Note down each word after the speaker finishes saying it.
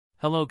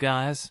Hello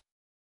guys.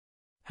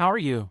 How are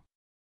you?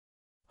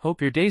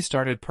 Hope your day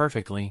started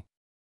perfectly.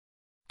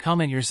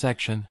 Comment your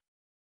section.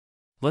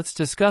 Let's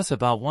discuss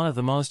about one of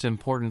the most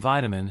important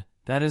vitamin,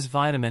 that is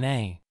vitamin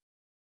A.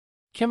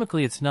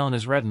 Chemically it's known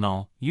as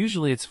retinol.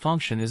 Usually its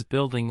function is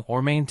building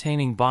or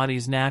maintaining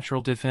body's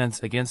natural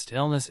defense against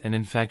illness and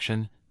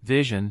infection,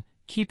 vision,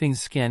 keeping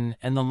skin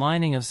and the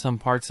lining of some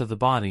parts of the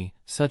body,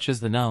 such as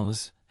the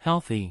nose,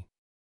 healthy.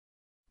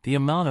 The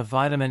amount of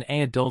vitamin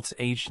A adults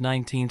aged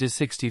 19 to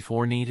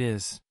 64 need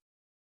is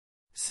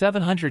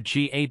 700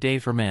 g a day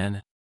for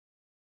men,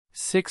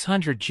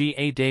 600 g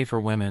a day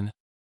for women.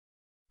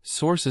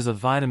 Sources of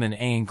vitamin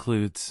A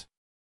includes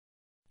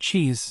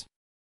cheese,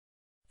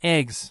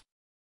 eggs,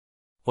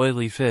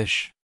 oily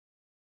fish,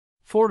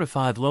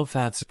 fortified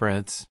low-fat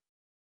spreads,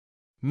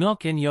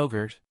 milk and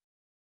yogurt,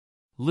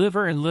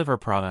 liver and liver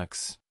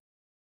products.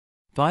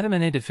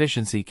 Vitamin A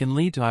deficiency can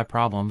lead to eye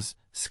problems,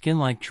 skin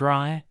like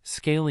dry,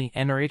 scaly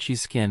and or itchy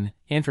skin,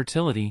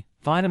 infertility.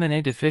 Vitamin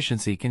A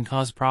deficiency can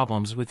cause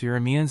problems with your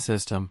immune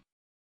system.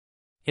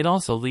 It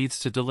also leads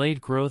to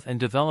delayed growth and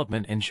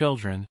development in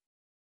children.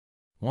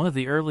 One of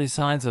the early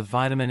signs of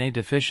vitamin A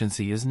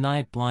deficiency is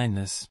night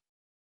blindness.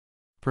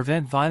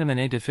 Prevent vitamin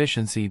A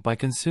deficiency by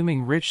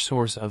consuming rich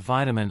source of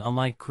vitamin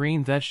unlike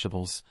green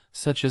vegetables,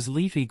 such as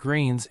leafy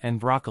greens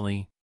and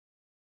broccoli.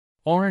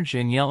 Orange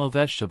and yellow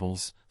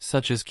vegetables,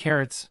 such as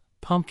carrots,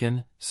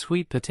 pumpkin,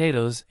 sweet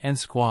potatoes, and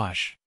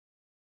squash.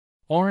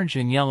 Orange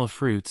and yellow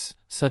fruits,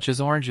 such as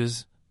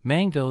oranges,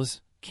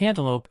 mangoes,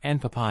 cantaloupe,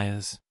 and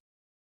papayas.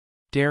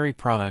 Dairy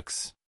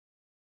products.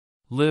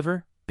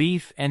 Liver,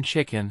 beef, and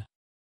chicken.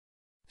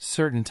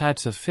 Certain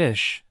types of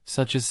fish,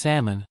 such as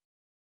salmon.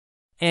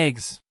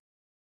 Eggs.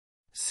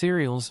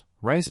 Cereals,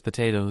 rice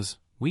potatoes,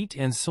 wheat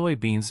and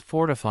soybeans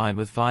fortified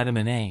with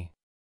vitamin A.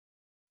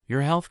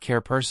 Your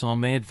healthcare personnel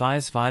may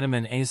advise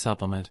vitamin A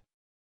supplement.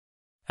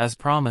 As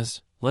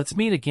promised, let's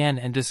meet again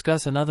and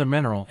discuss another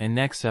mineral in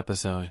next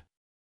episode.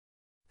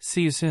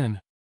 See you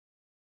soon.